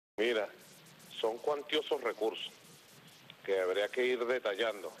Mira, son cuantiosos recursos que habría que ir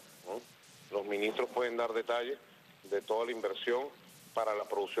detallando, ¿no? Los ministros pueden dar detalles de toda la inversión para la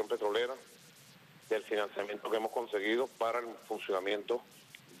producción petrolera, del financiamiento que hemos conseguido para el funcionamiento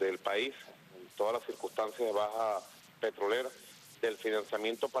del país, en todas las circunstancias de baja petrolera, del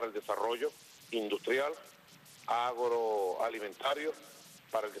financiamiento para el desarrollo industrial, agroalimentario,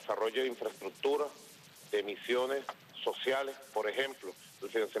 para el desarrollo de infraestructura, de misiones sociales, por ejemplo, el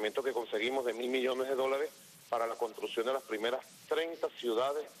financiamiento que conseguimos de $1.000 millones para la construcción de las primeras 30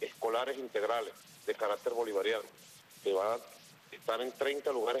 ciudades escolares integrales de carácter bolivariano, que van a estar en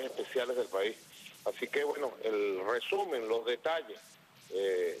 30 lugares especiales del país. Así que, bueno, el resumen, los detalles,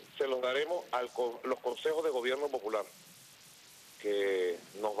 se los daremos a los consejos de gobierno popular, que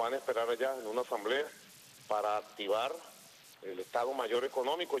nos van a esperar allá en una asamblea para activar el Estado Mayor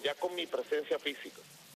Económico, ya con mi presencia física.